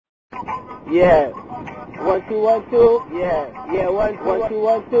Yeah. 1 2 1 2. Yeah. Yeah. 1 2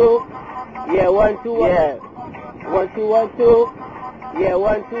 1 2. Yeah. 1 2 yeah. 1 2 1 2. Yeah.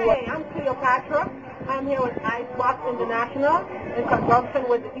 1 2 1. Hey, I'm Cleopatra. I'm here with Iceboxintl International in conjunction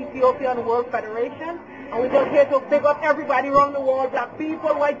with the Ethiopian World Federation. And we're just here to pick up everybody around the world. Black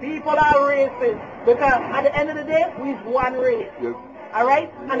people, white people, all races. Because at the end of the day, we're one race. Yep. All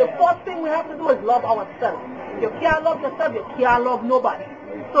right? And the first thing we have to do is love ourselves. If you can't love yourself, you can't love nobody.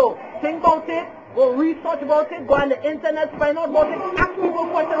 So think about it. Go research about it. Go on the internet, find out about it. Ask people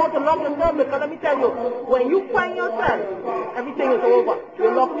questions how to love yourself. Because let me tell you, when you find yourself, everything is over.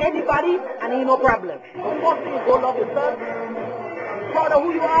 You love anybody and ain't no problem. The first thing is go love yourself. Be proud of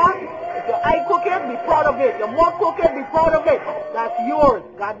who you are. If your eye crooked, be proud of it. Your mouth crooked, be proud of it. That's yours.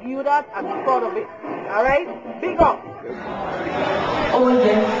 God give you that and be proud of it. All right? Big up. Oh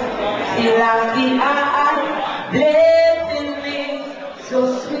yes, still I see blessing me so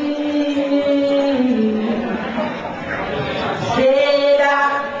sweet. Said I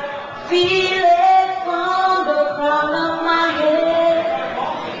feel it from the crown of my head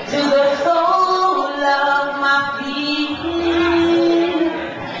to the sole of my feet,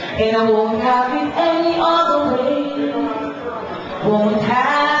 and I won't have it any other way. Won't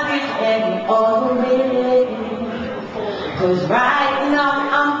have it any other way. 'Cause right now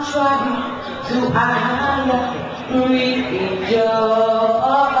I'm trying to higher religion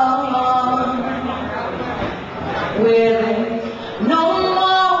where there's no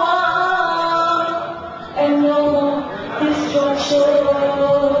more war and no more destruction.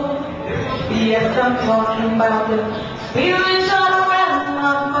 Yes, I'm talking about the spiritual realm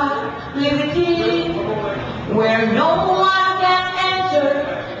of my liberty, where no one can enter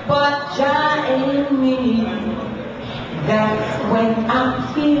but Jah and me. That's when I'm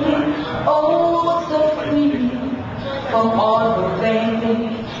feeling oh so free from all the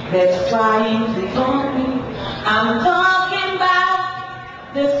things that's trying to taunt me. I'm talking about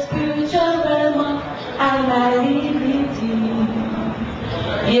the spiritual realm and my liberty.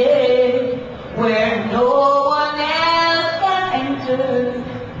 Yeah, where no one else can enter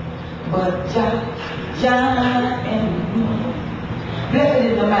but Jah and me. Blessed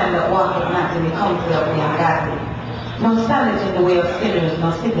is the man that walketh not in the counsel of the ungodly, nor standeth in the way of sinners,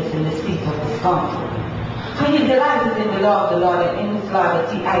 nor sitteth in the seat of the scornful. For he delighteth in the law of the Lord, and in his law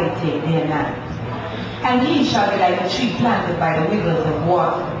doth he meditate day and night. And he shall be like a tree planted by the rivers of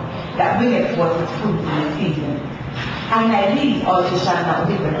water, that bringeth forth its fruit in the season. And thy leaves also shall not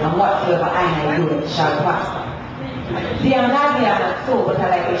wither, and whatsoever I do shall prosper. The ungodly are not so, but are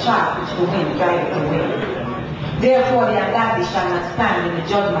like a chaff which the wind driveth away. Therefore the ungodly shall not stand in the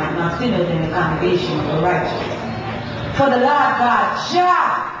judgment, nor sinners in the congregation of the righteous. For the Lord God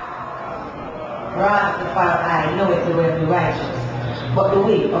shall Rastafari knoweth the way of the righteous, but the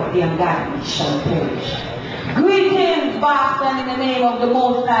way of the ungodly shall perish. Greetings, Boston, in the name of the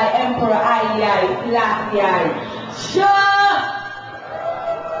Most High Emperor Haile Selassie. Sure!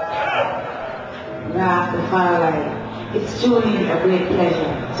 Rastafari, it's truly a great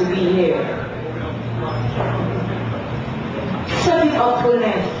pleasure to be here. Serving of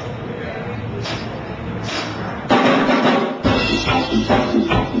fullness.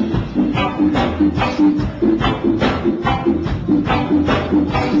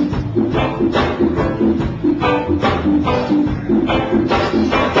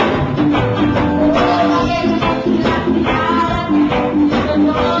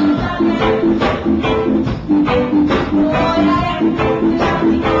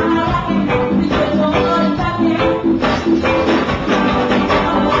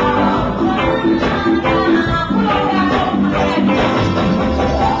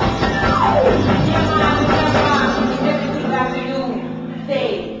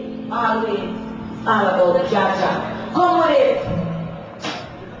 All about the Jaja. Come with it.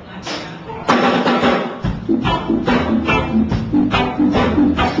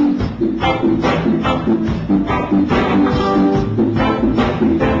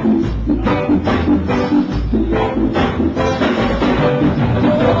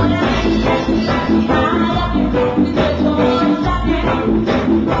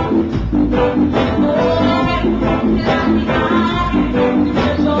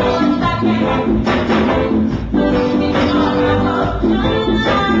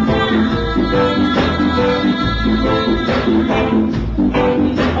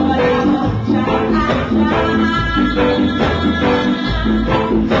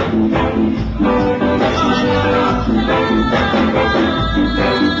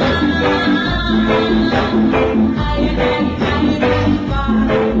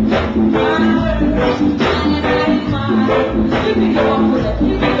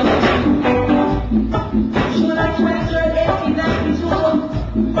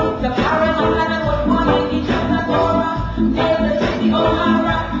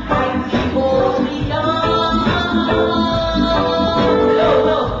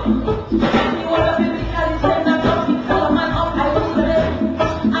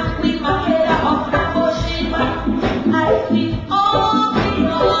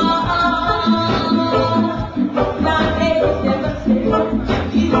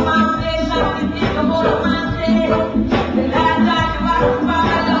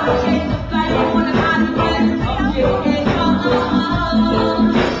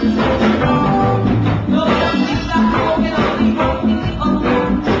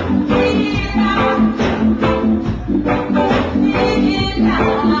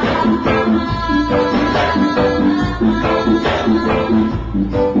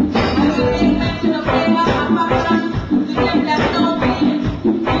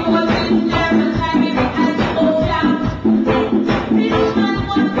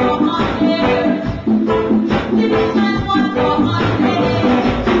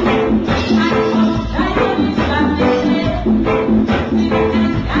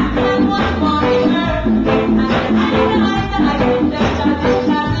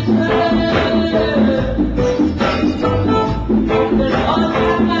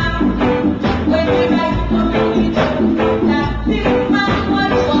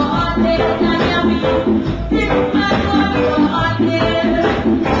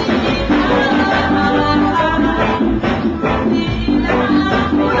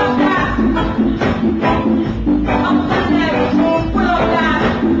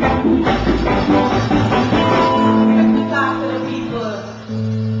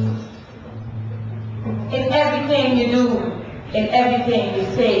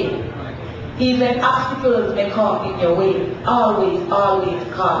 say, even obstacles may come in your way, always call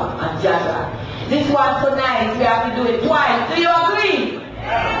on Jah. This one's so nice, we have to do it twice. Do you agree?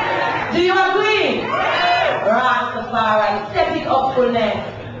 Do you agree? Rastafari, set it up for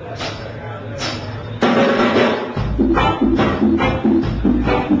them. Thank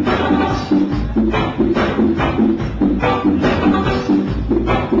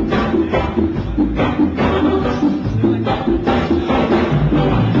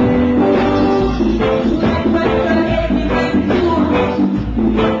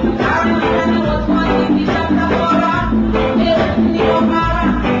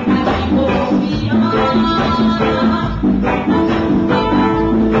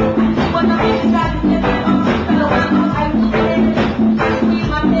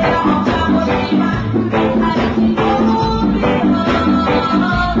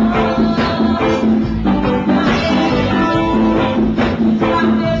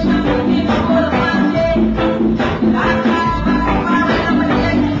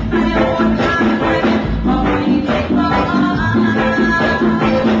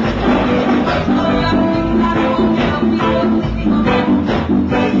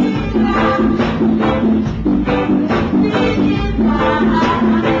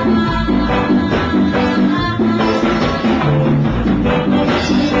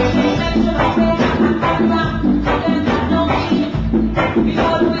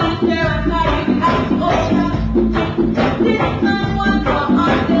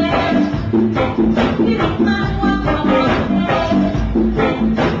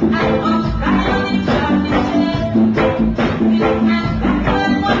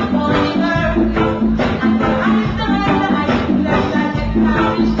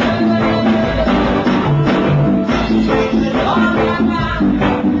you.